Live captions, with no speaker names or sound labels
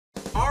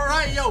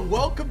Hey, yo,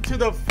 welcome to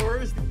the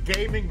first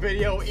gaming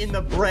video in the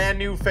brand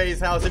new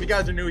Faze house. If you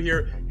guys are new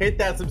here, hit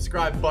that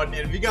subscribe button.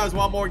 And if you guys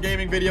want more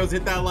gaming videos,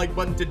 hit that like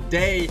button.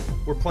 Today,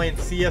 we're playing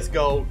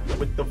CSGO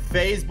with the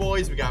Faze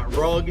boys. We got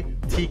Rug,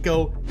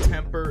 Tico,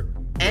 Temper,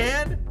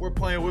 and we're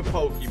playing with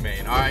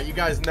Pokimane. All right, you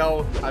guys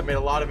know I've made a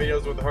lot of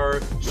videos with her.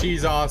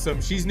 She's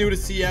awesome. She's new to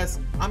CS.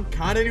 I'm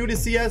kind of new to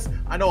CS.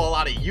 I know a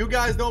lot of you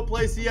guys don't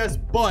play CS,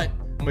 but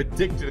I'm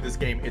addicted to this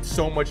game. It's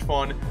so much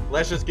fun.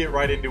 Let's just get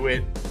right into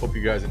it. Hope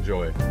you guys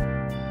enjoy.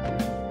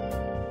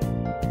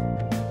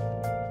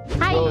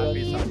 Hi.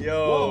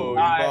 Yo,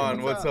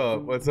 Yvonne, what's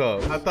up? What's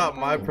up? I thought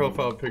my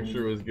profile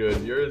picture was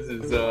good. Yours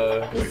is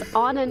It's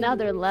on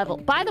another level.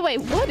 By the way,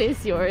 what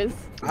is yours?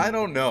 I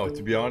don't know,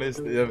 to be honest.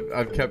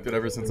 I've kept it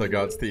ever since I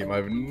got Steam. I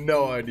have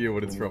no idea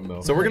what it's from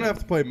though. So we're gonna have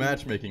to play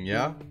matchmaking,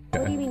 yeah?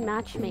 What do you mean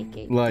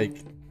matchmaking?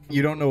 Like,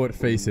 you don't know what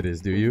face it is,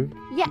 do you?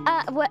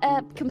 Yeah,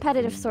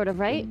 competitive sort of,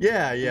 right?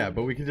 Yeah,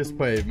 but we can just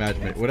play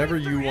matchmaking. Whatever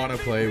you want to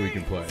play, we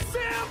can play.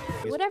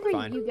 Whatever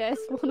you guys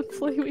want to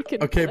play, we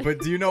can Okay, play. but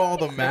do you know all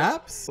the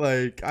maps?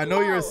 Like, I know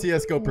you're a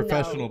CSGO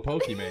professional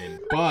Pokimane,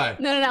 but...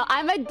 No,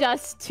 I'm a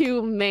Dust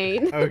 2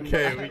 main.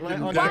 Okay, we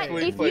can But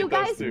definitely if play you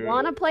guys Dust 2.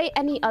 want to play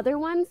any other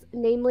ones,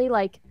 namely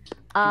like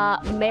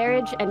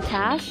marriage and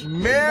cash.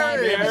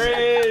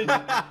 Marriage!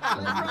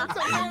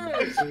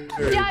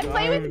 Yeah, I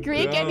play with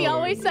Greek and he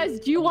always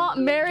says, do you want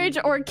marriage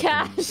or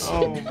cash?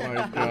 Oh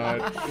my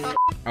god.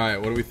 Alright,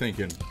 what are we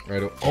thinking?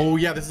 Right. Oh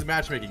yeah, this is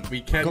matchmaking.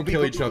 We can't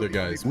kill each other,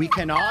 guys. We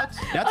cannot?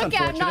 That's Okay,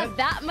 I'm unfortunate. not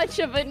that much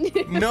of a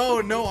noob. No,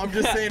 I'm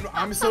just saying,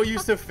 I'm so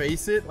used to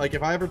face it. Like,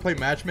 if I ever play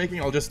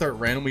matchmaking, I'll just start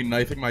randomly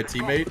knifing my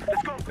teammate,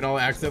 and I'll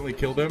accidentally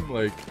kill them.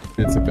 Like,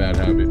 it's a bad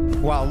habit.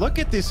 Wow, look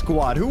at this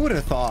squad. Who would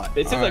have thought?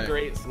 This is All a right,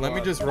 great squad. Let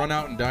me just run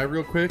out and die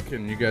real quick,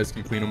 and you guys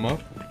can clean them up.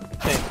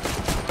 Okay.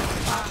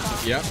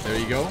 Yep, there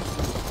you go.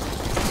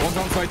 One's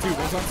on site, too.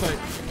 One's on site.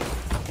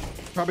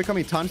 Probably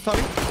coming tons,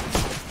 Tubby.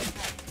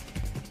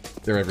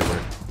 They're everywhere.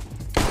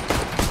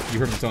 You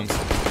heard them tons.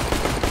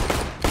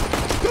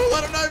 Don't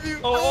let him knife you!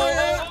 Oh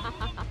yeah!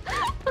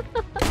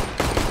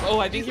 Oh,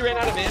 I think he ran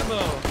out of ammo.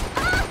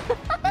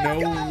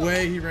 No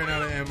way he ran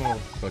out of ammo.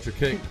 Clutch your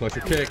kick, clutch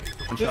your kick.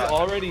 This is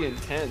already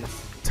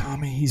intense.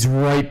 Tommy, he's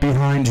right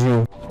behind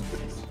you.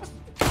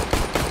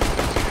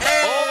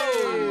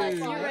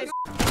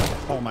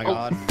 Oh my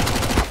god.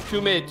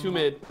 Two mid.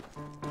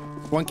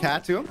 One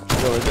cat too.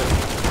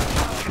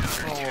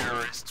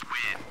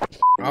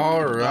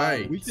 All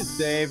right. We should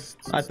save,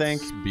 I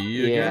think.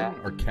 B again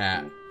or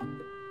cat?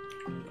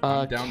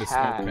 I'm down to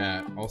smoke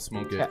cat. I'll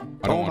smoke it. I don't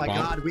Oh want my bomb.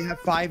 god, we have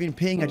 5 in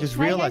ping. I just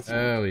realized.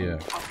 Hell yeah.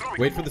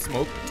 Wait for the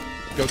smoke.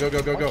 Go.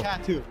 One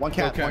cat too. One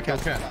cat. Go One cat.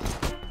 cat.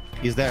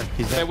 He's there.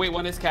 He's there. Wait,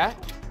 one is cat?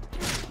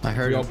 I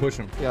heard We all him. push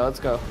him. Yeah,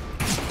 let's go.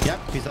 Yep,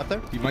 he's up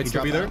there. He might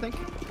still dropped be there. down, I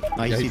think.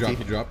 No, Yeah, he's he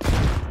CT. dropped.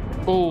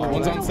 Oh,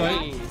 One's on nice.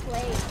 site.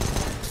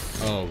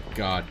 Oh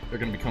god, they're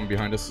gonna be coming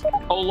behind us.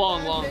 Oh,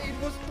 long.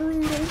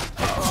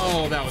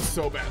 Oh, that was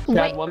so bad.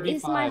 Chad, Wait,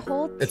 is my 1v5.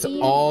 whole team... It's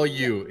all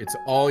you. It's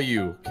all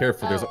you.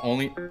 Careful. There's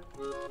only.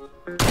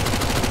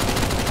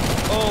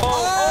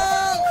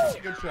 Oh,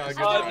 Good try.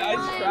 Good oh,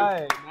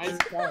 try. nice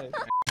try.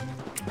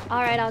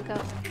 All right, I'll go.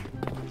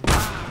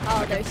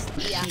 Oh, there's...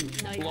 Yeah.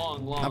 No, you...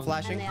 Long. I'm And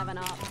flashing. they have an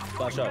op.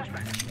 Flash out.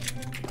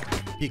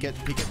 Peek it.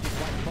 Go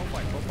for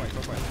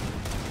it.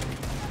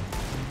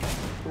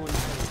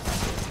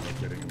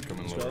 Kidding, I'm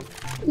coming low.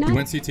 No. He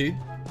went CT. Hit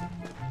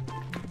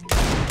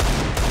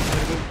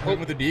him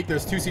with the deke.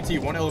 There's 2 CT.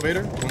 1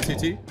 elevator. 1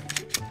 CT.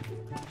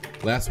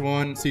 Last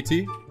one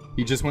CT.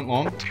 He just went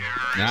long.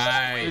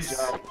 Nice. Good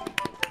job.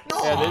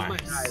 Yeah, there's my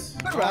guy.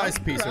 Nice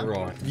piece of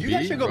raw. You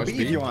guys should go Rush B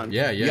if you want.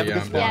 Yeah. You have a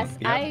good I'm spot. down. Yes,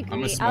 Yeah. I I'ma agree. I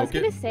was smoke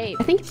gonna it. say,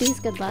 I think B's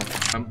good luck.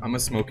 I'm gonna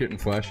smoke it and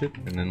flash it,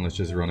 and then let's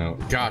just run out.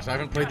 Gosh, I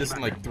haven't played this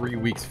in like 3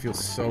 weeks.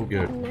 Feels so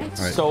good. Nice.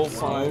 All right. So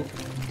fun.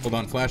 Hold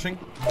on, flashing.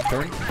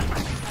 Turn.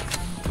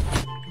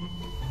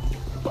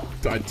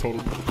 Died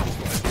totally.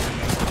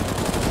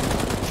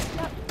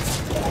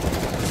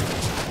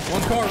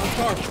 One car.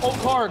 Oh,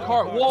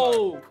 car.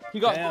 Whoa. He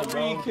got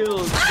 3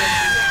 kills.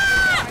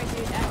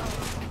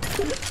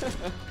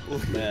 Oh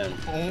man.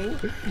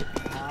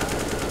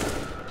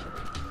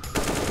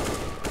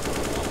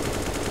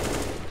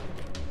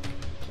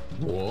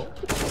 What?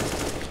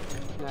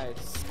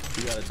 Nice.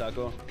 You got a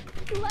taco?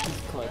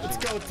 Let's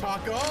go,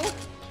 Taco.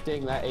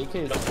 Dang, that AK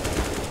is...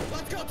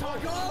 Let's go,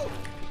 Taco.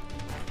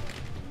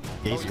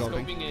 Yeah, He's he's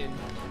scoping. scoping in.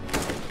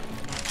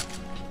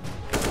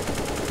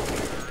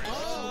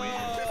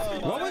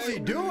 What was he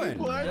doing?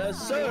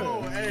 Yes, sir.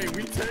 Hey,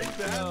 we take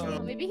that.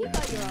 Oh, maybe he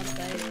thought you were on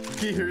site.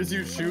 He hears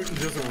you shoot and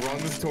just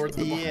runs towards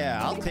the bomb.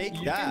 Yeah, I'll take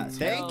that.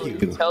 Thank You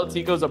can you. tell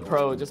Tico's a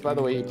pro just by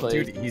the way he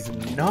plays. Dude, he's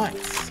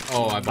nuts.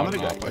 Oh, I bought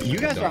I'm off. gonna go. You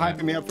guys are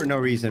hyping me up for no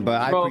reason, but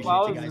I Bro, appreciate you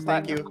if I guys. was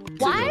Thank you.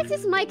 Why is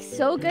his mic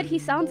so good? He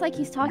sounds like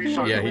he's talking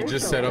about Yeah, he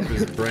just set up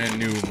his brand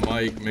new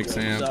mic, mix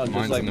amp. Sounds just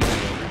Mine's like in the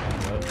middle.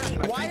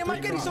 Why am I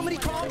getting so many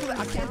calls?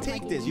 I can't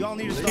take this. You all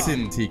need to stop.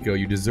 Listen, Tico,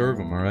 you deserve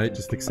them, all right?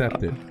 Just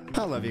accept it.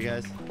 I love you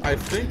guys. I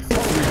think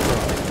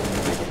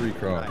 3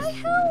 cross.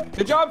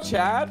 Good job,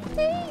 Chad.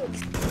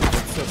 Thanks.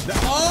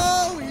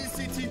 Oh, he's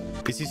CT.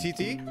 Is he CT?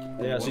 Yeah,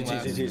 One last- CT.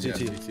 yeah,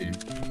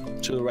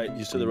 CT. To the right.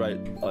 He's to the right.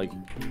 Like.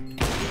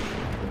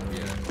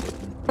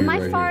 Am I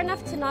right far here.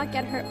 enough to not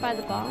get hurt by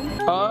the bomb?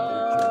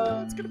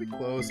 It's gonna be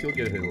close. You'll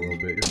get hit a little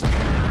bit.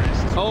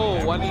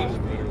 Oh, one each.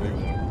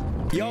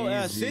 Yo,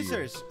 Easy.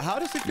 Cizzorz, how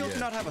does it feel to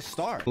not have a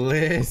star?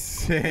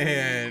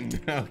 Listen,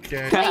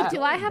 okay. Wait,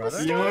 do I have a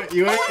star?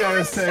 You ain't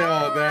gotta say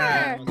all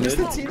that. star. I'm just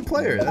a team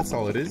player. That's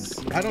all it is.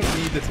 I don't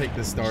need to take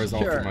the stars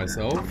off for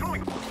myself.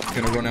 It's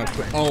gonna run out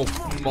quick. Oh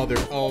mother.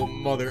 Oh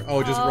mother.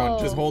 Oh, just run.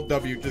 Just hold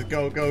W. Just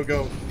go. Go.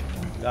 Go.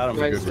 Got him.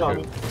 Nice Good, job.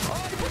 good.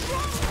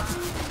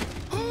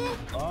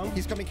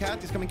 He's coming cat,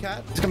 he's coming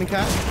cat, he's coming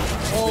cat.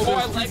 Oh,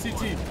 I there's like-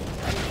 CT.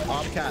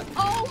 Cat.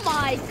 Oh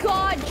my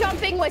god,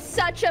 jumping was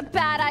such a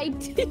bad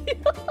idea. Yo,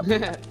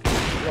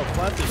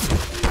 plant this.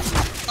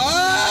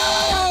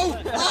 Oh!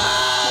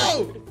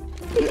 Oh!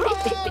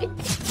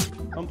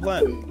 I'm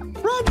planting.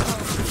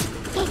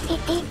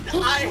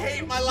 I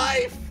hate my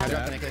life. I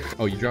dropped an AK.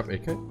 Oh, you dropped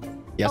AK?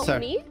 Yes, Oh, sir.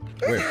 me?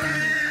 Where?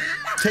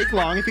 Take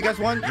long if you guys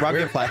want. Rob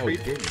Where? your flash. Oh, you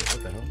gave me.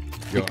 What the hell?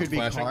 Yo, It could be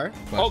flashing. car.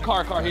 Oh,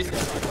 car. He's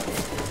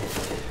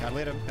I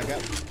lit him. I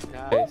got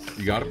nice.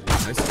 You got him?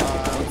 Nice.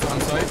 One's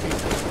on site.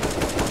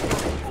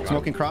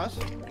 smoking cross.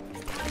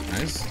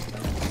 Nice.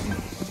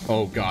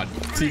 Oh god.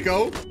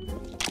 Tico?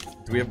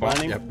 Do we have bomb?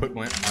 Planning? Yeah, put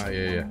plant.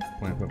 Yeah.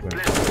 Plant.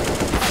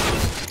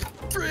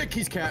 Frick,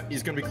 he's cat.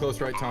 He's gonna be close,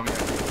 right, Tommy?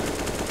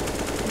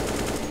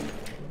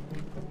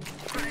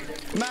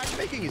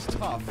 Matchmaking is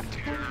tough.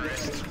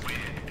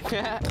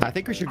 I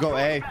think we should go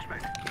A.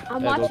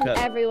 I'm Yeah, go watching cut.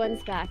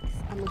 everyone's backs.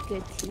 I'm a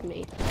good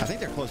teammate. I think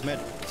they're close mid.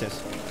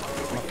 Sis.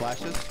 My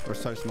flashes or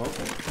start smoke.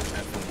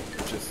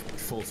 Just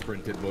full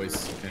sprinted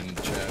voice and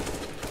chat.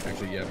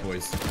 Actually, yeah,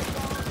 voice.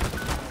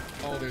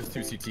 Oh, there's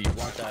 2 CT.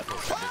 Watch that for a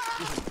second.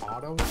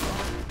 Auto?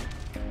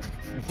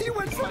 He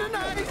went for the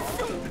knife.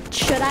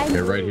 Should I?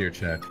 They're right move? here,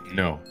 chat.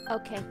 No.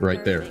 Okay.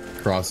 Right there.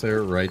 perfect.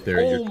 Crosshair, right there.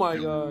 Oh my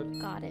god.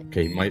 Got it.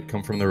 Okay, he might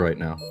come from the right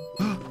now.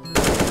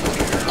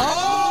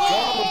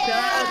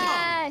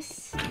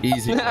 Yes.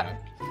 Easy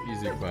clap.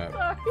 Easy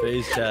clap.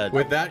 Phase Chad.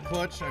 With that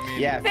clutch, I mean...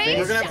 Yeah, Face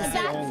We're gonna Chad, have to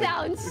that see-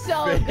 sounds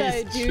so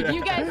Face good, dude.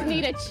 You Chad. guys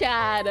need a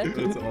Chad.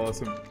 That's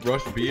awesome.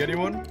 Rush B,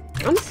 anyone?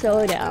 I'm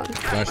so down.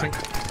 Flashing.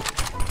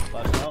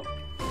 Flashing out.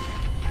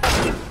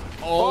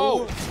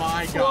 Oh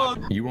my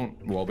god. You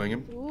won't wallbang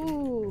him?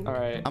 Ooh. All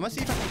right. I'm gonna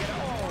see if I can get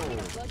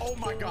it. Oh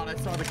my god, I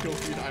saw the kill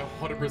feed. I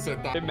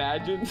 100% thought.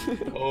 Imagine.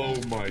 Oh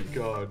my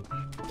god.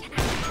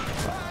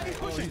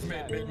 Oh, he's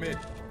mid.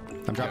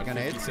 I'm dropping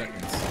Yeah, on 50 A.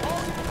 seconds.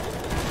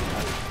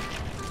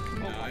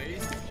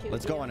 Nice.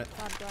 Let's go on it.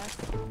 God bless.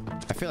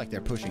 I feel like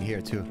they're pushing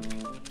here too.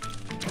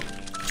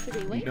 Should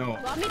we wait? No,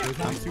 Want me to there's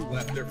only 2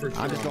 left. They're for sure.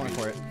 I'm just going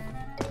for it.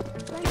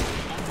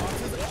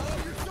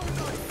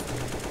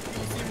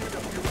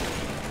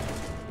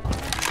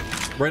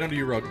 Right under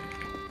your rug.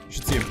 You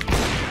should see him.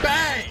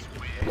 Bang!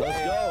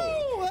 Let's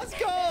go. Let's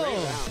go.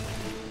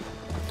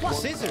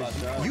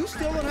 Cizzorz, you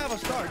still don't have a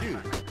star, dude.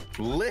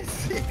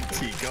 Listen,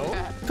 Tico.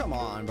 Come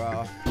on,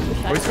 bro.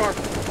 Oh, he's car.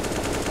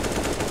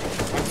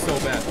 I'm so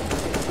bad.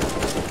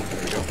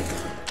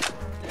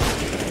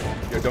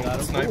 There we go. Yo,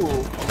 don't snipe. One in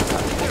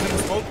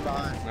the smoke.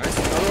 Nice.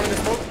 Another one in the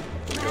smoke.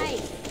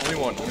 Nice. Only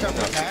one.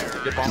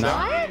 Get bombed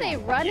out. Why are they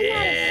running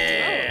out of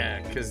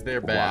Yeah, because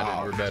they're bad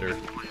and we're better.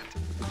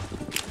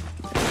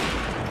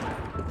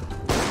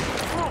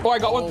 Oh, I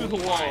got one through the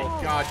Oh wall.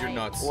 my god, you're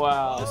nuts.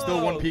 Wow. There's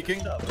still one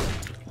peeking.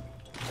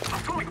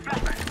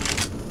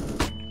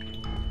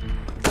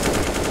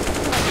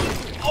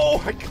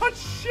 Oh, I got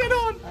shit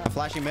on. I'm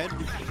flashing mid.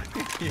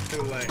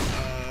 You're like,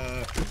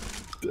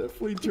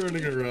 definitely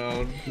turning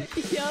around.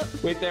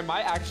 Yep. Wait, there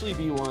might actually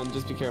be one.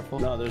 Just be careful.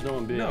 No, there's no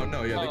one B. No,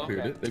 yeah, they Oh, cleared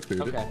okay. it. They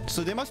cleared Okay. it.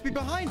 So they must be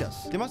behind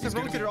us. They must have He's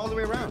gonna rotated be- all the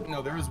way around.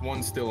 No, there is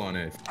one still on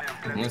it.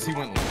 Unless he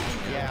went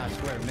Yeah, I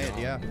swear, mid,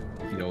 yeah.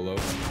 YOLO.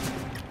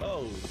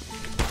 Oh.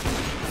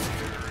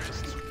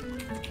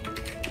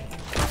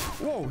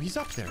 Whoa, he's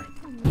up there.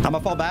 I'm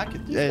gonna fall back.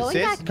 going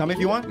Sis, back. come if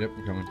you want. Yep,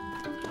 I'm coming.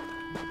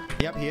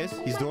 Yep, he is.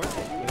 He's door.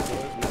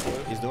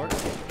 He's door.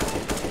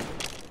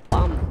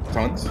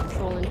 Tons.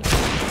 Trolling.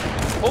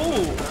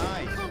 Oh.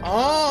 Nice.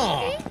 Oh!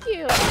 Thank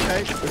you.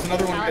 Okay, there's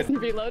another one mid.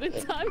 Reloaded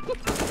time.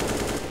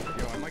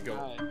 Yo, I might go.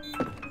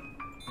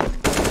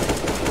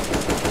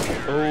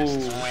 Oh.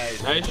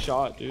 Nice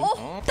shot, dude.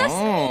 Oh, that's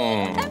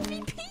Oh.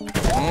 MVP.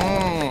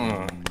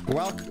 Oh.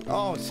 Well,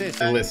 oh, sis.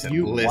 Listen,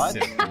 you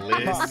listen. I'm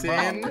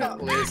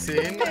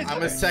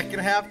a second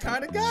half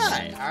kind of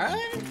guy,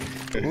 alright?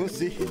 We'll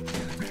see.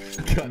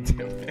 God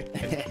damn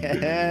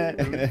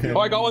it. Oh,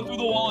 I got one through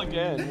the wall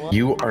again. What?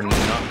 You are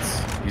nuts.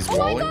 He's Oh, I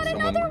walling got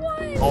someone. another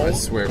one. Oh, I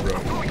swear, bro.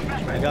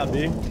 I got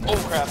B. Oh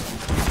crap.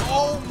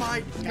 Oh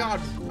my god.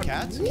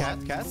 Cats.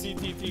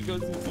 CTT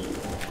goes CT.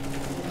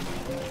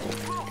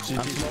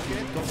 I'm smoking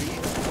it. Go B.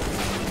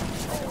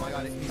 Oh my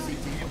god, it's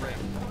BCT.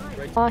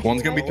 Oh,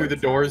 One's gonna be through the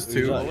doors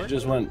too. He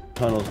just went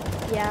tunnels.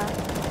 Yeah,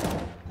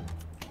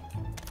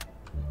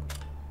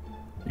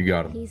 You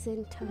got him. he's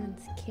in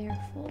tons.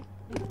 Careful.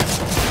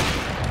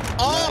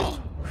 Oh!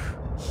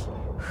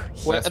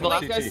 Wait, That's the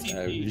last CT. guy's He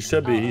CT.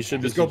 should be. He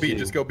should be. Just go B. CT.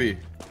 Just go B.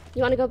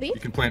 You want to go B? You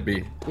can plant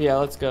B. Yeah,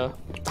 let's go.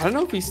 I don't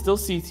know if he's still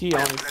CT,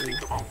 honestly.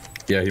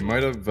 Yeah, he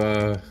might have,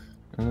 I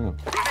don't know.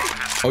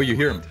 Oh, you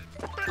hear him.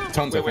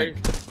 Tons, I think.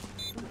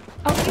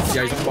 Oh, he's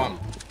Yeah, he's on bomb.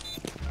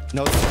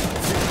 No.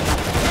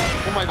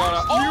 Oh my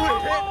god.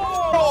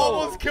 You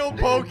almost killed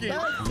Pokey. You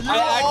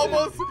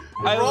almost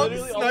I run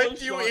literally sniped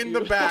almost you shot in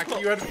the you. back.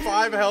 You had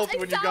 5 health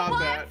when you got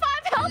that.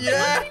 5 health.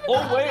 Yeah.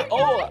 Oh wait,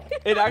 oh,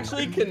 it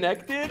actually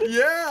connected?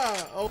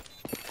 Yeah. Oh.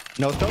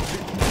 No scope.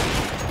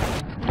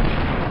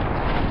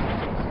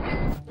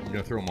 You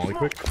gonna throw a molly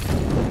quick?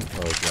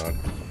 Oh god.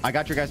 I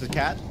got your guys'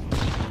 cat.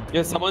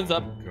 Yeah, someone's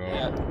up. God.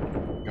 Yeah.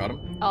 Got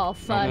him. Oh, Oh,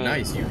 fuck.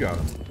 nice. You got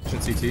him.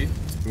 Should CT.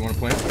 We want to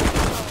plant.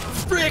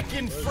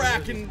 Frickin'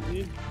 frackin'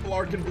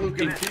 Larkin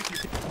Blukin.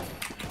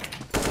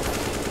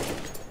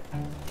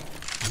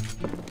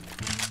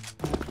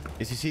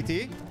 Is he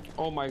CT?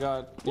 Oh my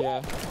god.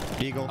 Yeah.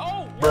 Eagle.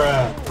 Oh!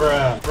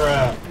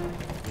 Bruh.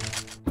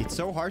 It's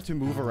so hard to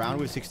move around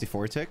with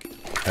 64 tick.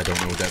 I don't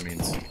know what that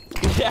means.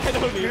 Yeah, I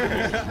don't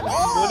even.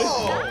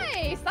 Oh!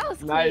 Nice. That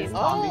was Nice. clean.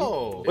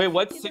 Oh! Wait,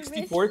 what's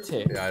 64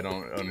 tick? Yeah, I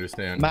don't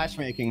understand.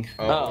 Matchmaking.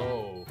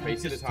 Oh.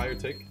 Face it is higher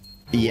tick?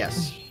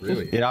 Yes.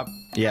 Really?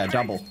 Yeah,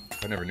 double.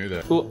 I never knew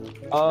that. Cool.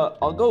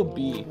 I'll go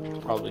B,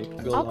 probably.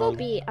 I'll go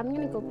B. I'm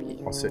gonna go B.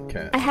 I'll sit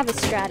cat. I have a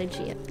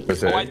strategy at B.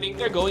 What's Oh, that? I think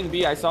they're going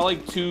B. I saw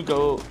like 2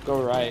 go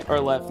right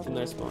or left in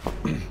their spawn.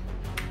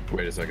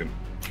 Wait a second.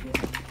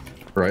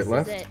 Right,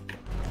 left? That's it.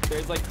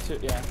 There's like 2.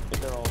 Yeah, I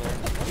think they're all there.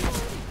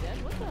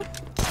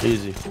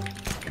 Easy.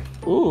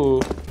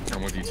 Ooh.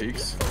 And with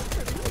Teeks.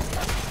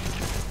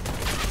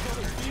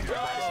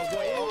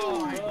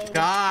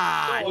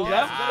 God. Was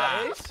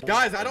that ace?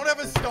 Guys, I don't have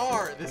a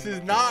star. This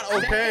is not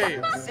okay.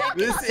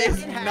 This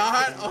is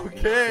not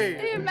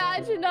okay.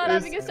 Imagine not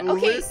Just having a star.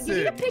 Okay, you need to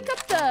listen. pick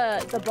up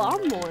the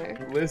bomb more.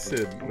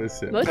 Listen.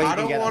 Most I people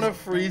don't get want a them.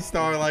 free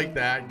star like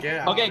that.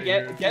 Get out Okay, of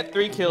here. get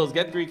 3 kills.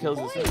 Get 3 kills.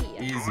 Oi.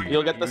 Easy.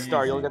 You'll get the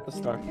star. Easy. You'll get the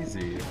star.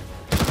 Easy.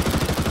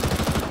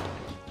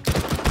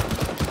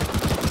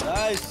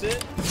 Nice,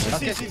 sit.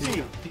 Okay,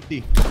 CT.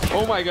 CT.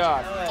 Oh my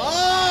god.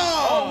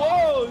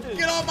 Oh! Whoa!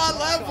 Get on my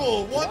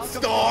level. One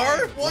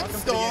star. One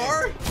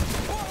star.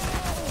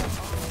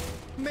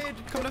 Mid.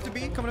 Coming up to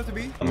B. Coming up to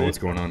B. I don't know what's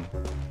going on.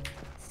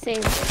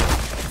 Same.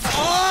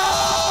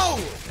 Oh!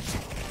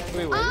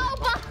 Wait. Oh,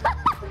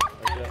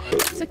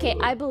 it's okay.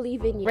 I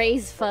believe in you.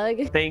 Raise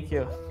Fug. Thank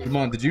you. Come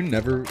on, did you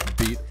never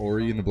beat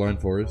Ori in the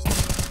Blind Forest?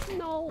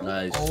 No.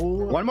 Nice.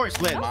 One more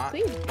slid. That was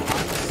clean.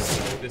 I'm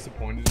so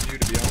disappointed in you,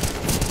 to be honest.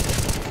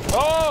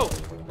 Oh!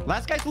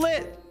 Last guy's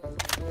lit.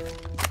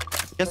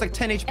 He has like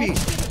 10 HP.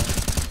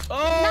 Oh,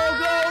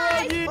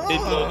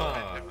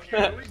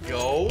 There we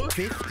go.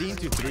 15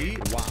 to 3.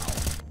 Wow.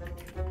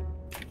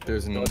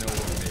 There's no one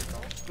mid.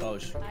 Oh,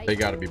 sh. They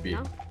gotta be B.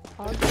 No?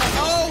 All good.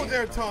 Oh,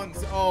 there are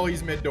tons. Oh,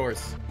 he's mid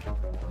doors.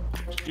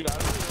 You got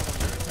it.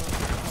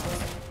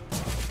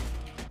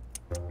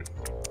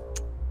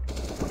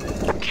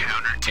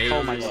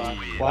 Oh my god.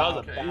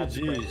 Wow. That was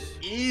a bad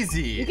Jeez.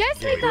 Easy. You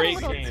guys made that a Great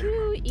little game.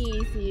 too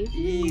easy.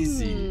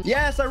 Easy.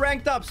 Yes, I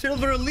ranked up.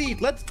 Silver Elite.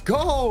 Let's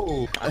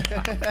go.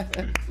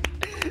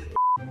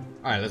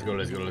 All right, let's go.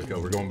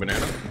 We're going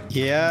banana.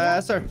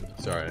 Yes, sir.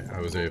 Sorry,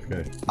 I was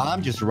AFK.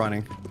 I'm just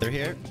running. They're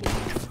here.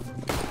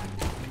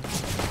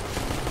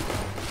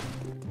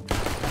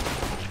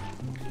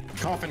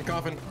 Coffin.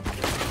 Got him.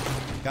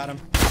 Guy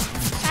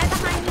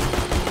behind me.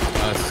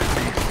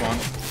 Spawn.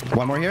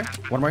 One more here.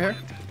 Where?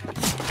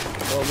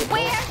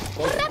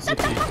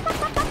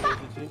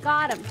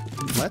 Got him.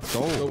 Let's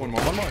go. Go one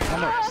more.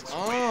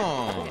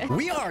 Oh.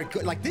 We are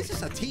good. Like, this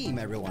is a team,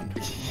 everyone.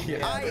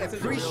 Yeah, I this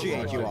is a real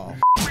appreciate you project. all.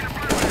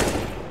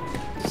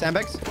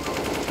 Sandbags.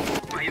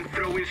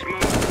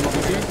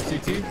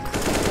 CT.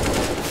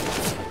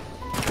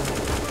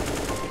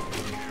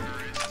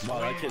 Wow,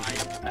 that kid's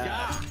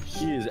ass.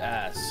 She is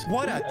ass.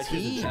 What a That kid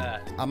is team.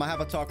 ass. I'm gonna have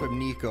a talk with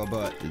Nico,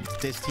 but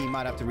this team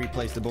might have to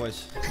replace the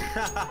boys.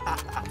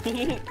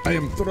 I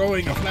am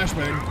throwing a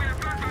flashbang.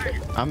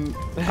 I'm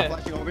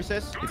flashing over,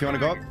 sis. If you want to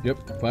go up.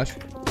 Yep, flash.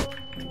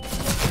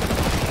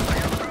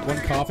 One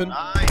coffin.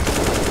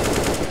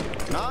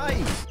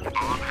 Nice.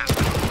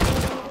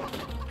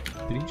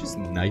 Did he just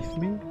knife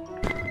me?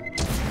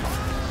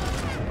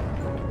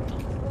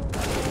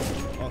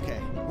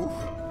 Okay. Oof.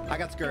 I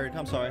got scared.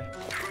 I'm sorry.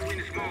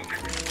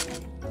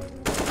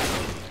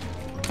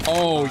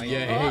 Oh, you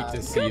hate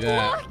to see Good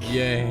that. luck.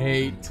 You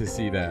hate to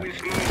see that.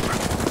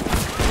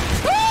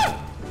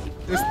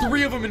 There's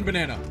 3 of them in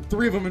banana.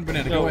 3 of them in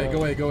banana. Go away.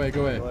 Go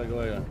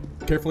ahead.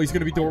 Careful, he's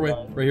gonna be doorway.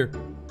 Right here.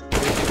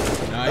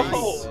 Nice.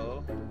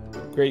 Oh.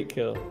 Great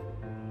kill.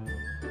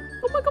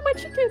 Oh my god, my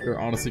chicken. They're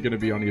honestly gonna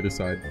be on either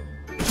side.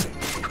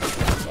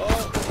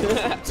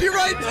 To your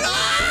right!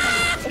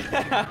 Ah!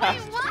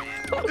 Wait, what?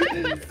 What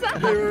was that?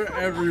 They were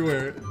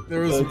everywhere. They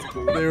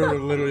were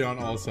literally on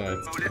all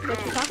sides. What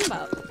you talking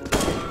about?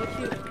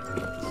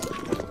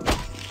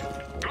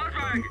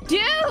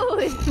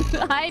 Dude,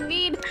 I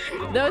need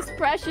those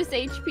precious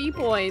HP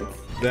points.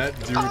 That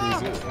dude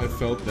was. I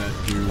felt that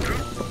dude.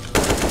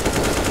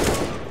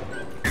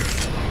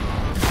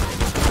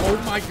 Oh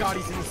my god,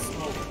 he's in the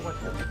smoke. What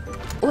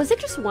Was it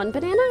just one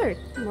banana or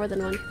more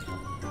than one?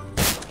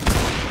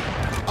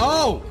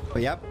 Oh!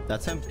 But yep,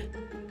 that's him.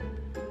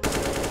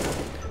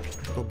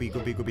 Go B, go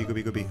B, go B, go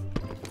B, go B.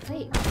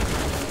 Wait.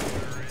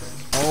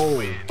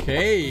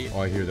 Okay.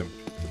 Oh, I hear them.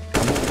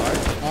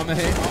 On the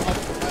hay.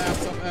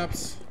 Up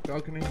apps.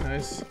 Balcony.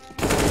 Nice.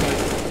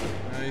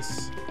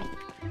 Nice.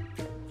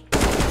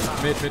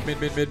 Mid.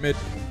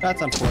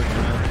 That's unfortunate.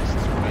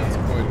 That's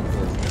quite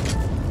unfortunate.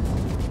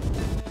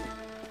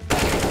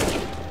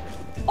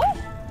 Oh,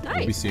 nice.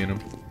 We'll be seeing him.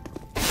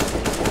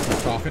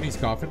 He's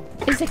coughing.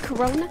 Is it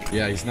Corona?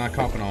 Yeah, he's not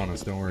coughing on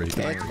us. Don't worry. It's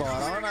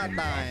Corona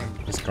time.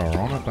 It's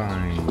Corona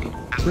time.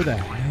 Where the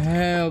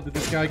hell did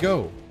this guy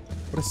go?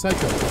 What a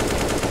psycho.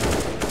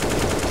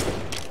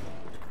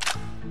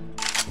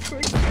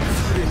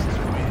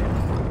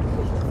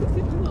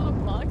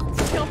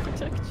 I'll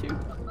protect you.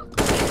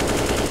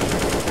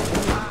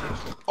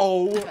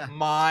 Oh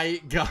my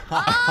god.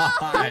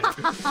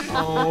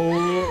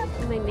 Oh.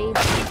 My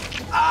neighbor.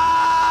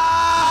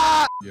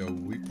 Ah! Yo,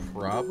 we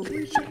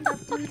probably shouldn't have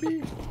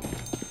 3B.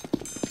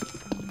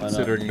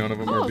 Considering none of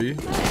them are B.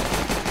 Nice.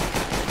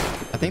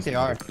 I think they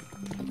are.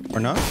 Or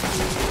not?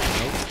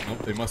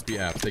 Nope, they must be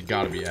apps. They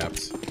gotta be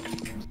apps.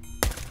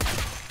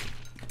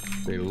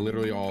 They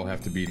literally all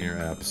have to be near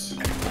apps.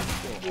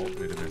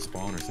 Ultimate in their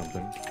spawn or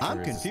something.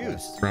 I'm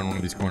confused. Around one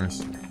of these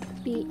corners.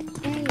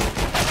 B-A.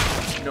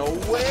 No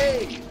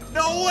way!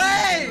 No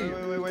way!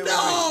 Wait.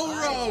 No,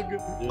 Rug!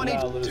 You're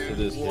not lose to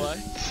this. What?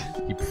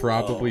 He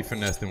probably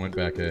finessed and went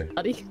back A.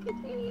 Buddy.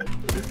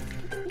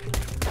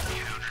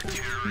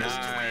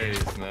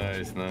 Nice.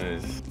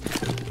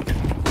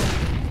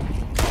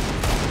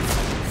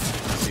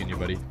 Seeing you,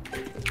 buddy.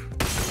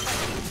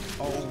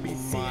 Oh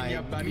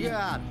my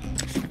god.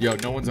 Yo,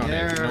 no one's on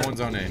A. No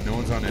one's on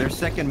A. They're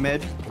second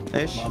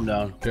mid-ish. I'm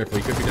down. Careful,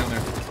 he could be down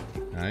there.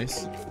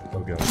 Nice.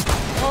 Go.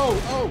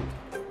 Oh!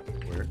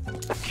 Where?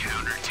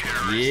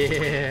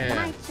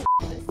 Yeah!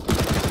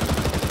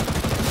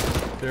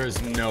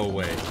 There's no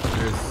way.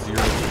 There's 0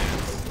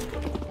 chance.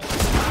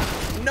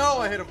 No,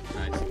 I hit him.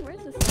 Nice.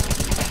 Where's this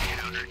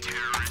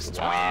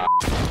guy? Wow.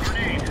 Oh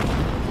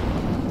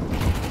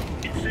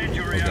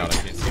god, I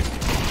can't see him.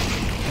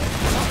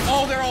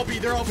 Oh, they're all B.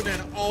 They're all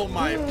banana. Oh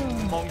my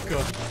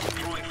monka.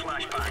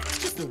 It's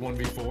just a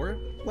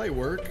 1v4. Light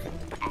work.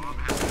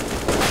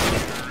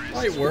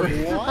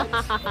 What?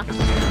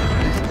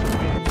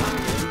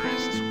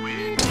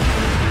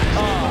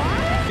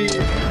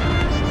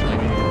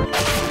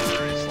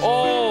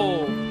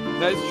 Oh,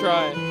 nice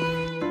try.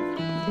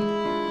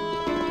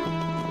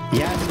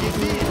 Yes,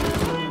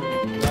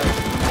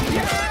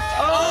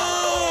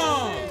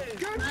 Oh!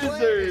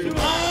 Cizzorz.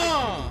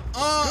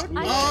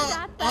 I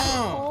shot that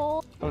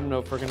hole. I don't know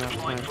if we're gonna have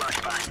time.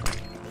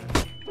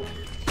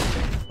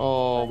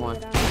 Oh my.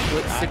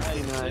 Split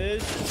 69.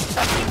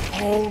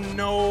 Oh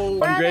no!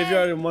 One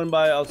graveyard and one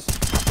by outside.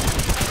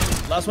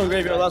 Last one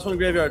graveyard.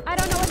 I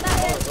don't know what that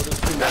is. Oh, there's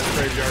two more.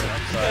 Graveyard.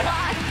 I'm sorry.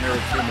 There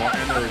were 2 more,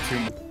 and there were 2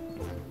 more.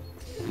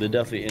 They're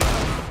definitely in.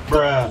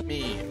 Bruh.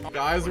 Me.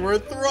 Guys, we're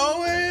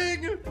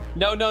throwing!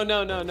 No. We got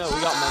money.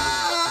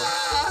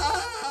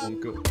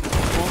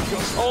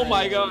 Oh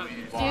my god.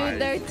 Dude,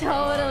 they're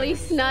totally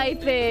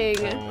sniping.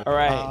 All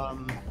right.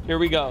 Here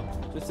we go.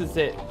 This is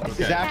it. This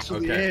is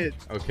actually it.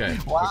 Okay.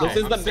 Wow. This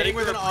is the sitting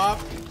with an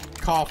off.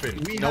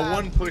 Coffin. No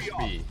one push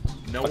B.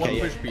 No one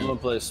push B.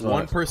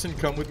 One person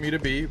come with me to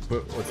B,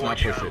 but let's not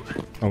push it.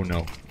 Oh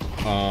no.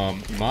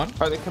 Iman?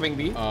 Are they coming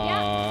B?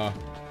 Yeah.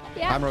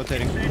 I'm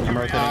rotating.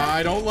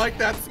 I don't like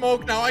that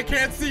smoke now. I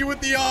can't see with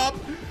the op.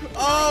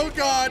 Oh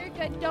god. You're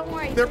good. Don't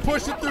worry. They're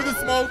pushing through the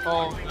smoke.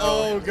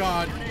 Oh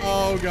god.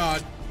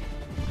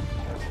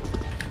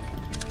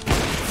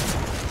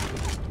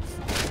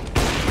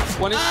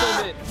 One is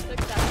still mid.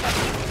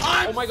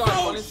 Oh my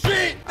god. One is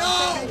shit.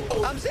 No.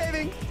 I'm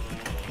saving.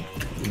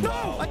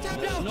 No, I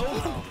tapped out. No.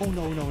 Oh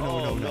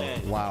no.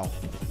 Wow.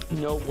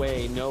 No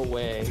way.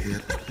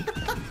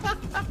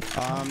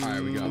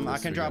 Alright, we got this. I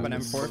can drop an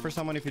M4 for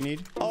someone if you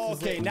need. Oh,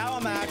 okay, now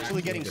I'm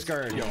actually getting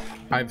scared. Yo,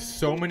 I have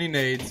so many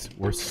nades.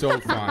 We're so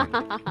fine.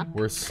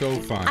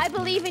 I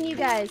believe in you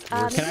guys.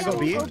 Can I go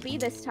B? Go B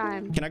this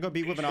time. Can I go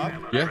beat with an op?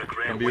 Yeah,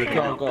 come be with me.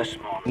 Go.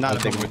 Not a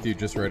I'll big come with you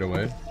just right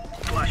away.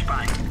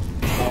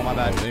 Oh, my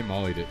bad. They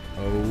mollied it.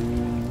 Oh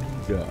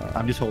god.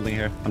 I'm just holding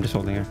here. We're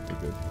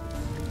good.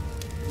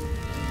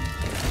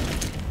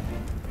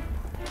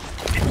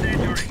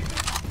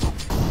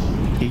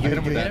 You hit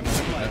him with that.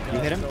 You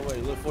hit him? No way,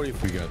 look 40.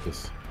 We got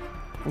this.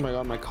 Oh my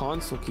god, my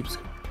console keeps.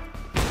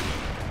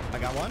 I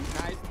got one.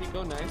 Nice,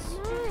 Pico, nice.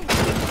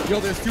 Yo,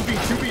 there's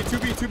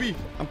 2B.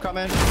 I'm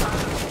coming.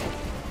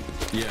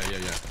 Yeah.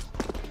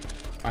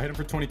 I hit him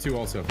for 22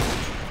 also.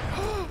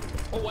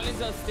 Oh, one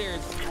is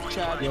upstairs.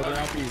 Chad. Yo,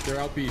 they're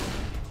out B.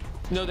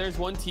 No, there's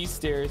one T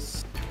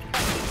stairs.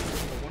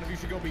 One of you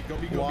should go B. Go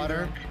B.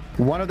 Water.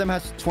 One of them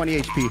has 20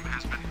 HP.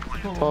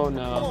 Oh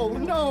no. Oh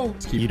no.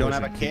 You don't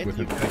have a kit?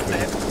 You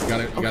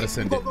gotta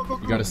send it.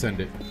 You gotta send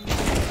it.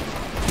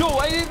 No,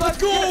 I didn't. Let's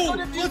go!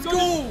 Let's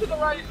go! To the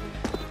right.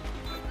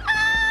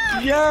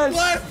 Yes!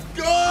 Let's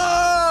go!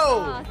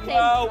 Oh, thank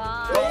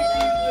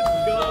God.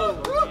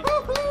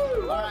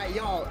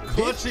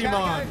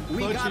 Pokimane.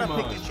 We gotta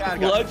pick the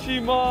shotgun.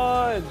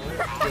 Pokimane.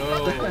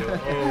 Go.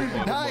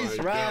 Oh, Nice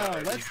my round.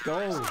 God. Let's go.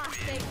 All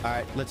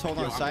right, let's hold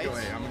on sights.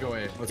 I'm gonna go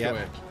A. Let's Yep. go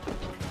A.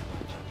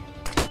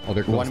 Oh,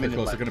 they're close. 1 They're minute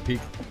close. left. They're gonna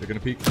peek. They're gonna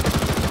peek.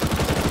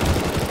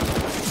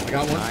 I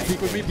got one. Nice.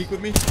 Peek with me. Peek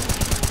with me.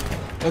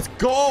 Let's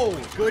go.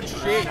 Good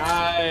shit.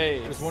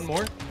 Nice. There's one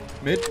more.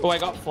 Mid. Oh, I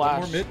got One flash.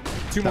 more mid.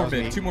 Two That more was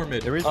me. mid. Two more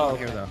mid. There is Oh, one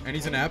here though. And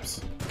he's in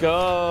apps.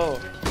 Go.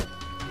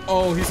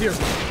 Oh, he's here.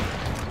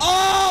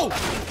 Oh!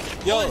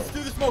 Yo. Oh,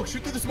 through the smoke.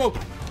 Shoot through the smoke.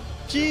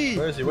 Gee.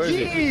 Where is he? Where is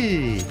he?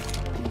 Gee.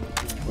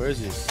 Where is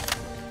he?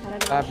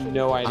 I don't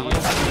know. I have no idea.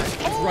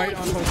 He's right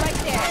on He's post. right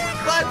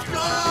there. Let's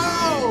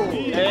go!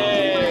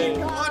 Hey.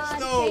 Watch God,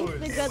 those.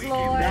 thank the good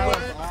Lord. That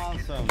was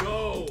awesome.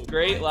 Go.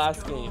 Great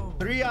last game.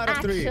 3 out of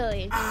 3.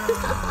 Actually.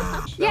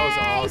 That was Yay,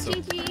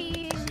 awesome.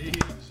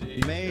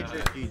 GG. Major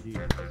GG.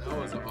 That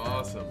was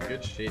awesome.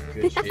 Good shit.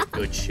 Good shit.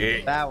 Good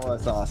shit. That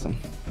was awesome.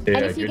 Yeah,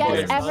 And if you good guys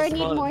game. ever That's need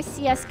fun. more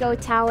CSGO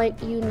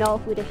talent, you know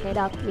who to hit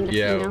up.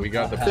 Yeah, You know. we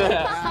got the.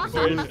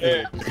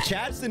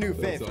 Chad's the new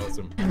That's fifth.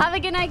 awesome. Have a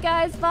good night,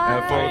 guys. Bye.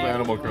 Have fun with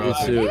Animal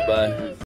Crossing. You too. Bye.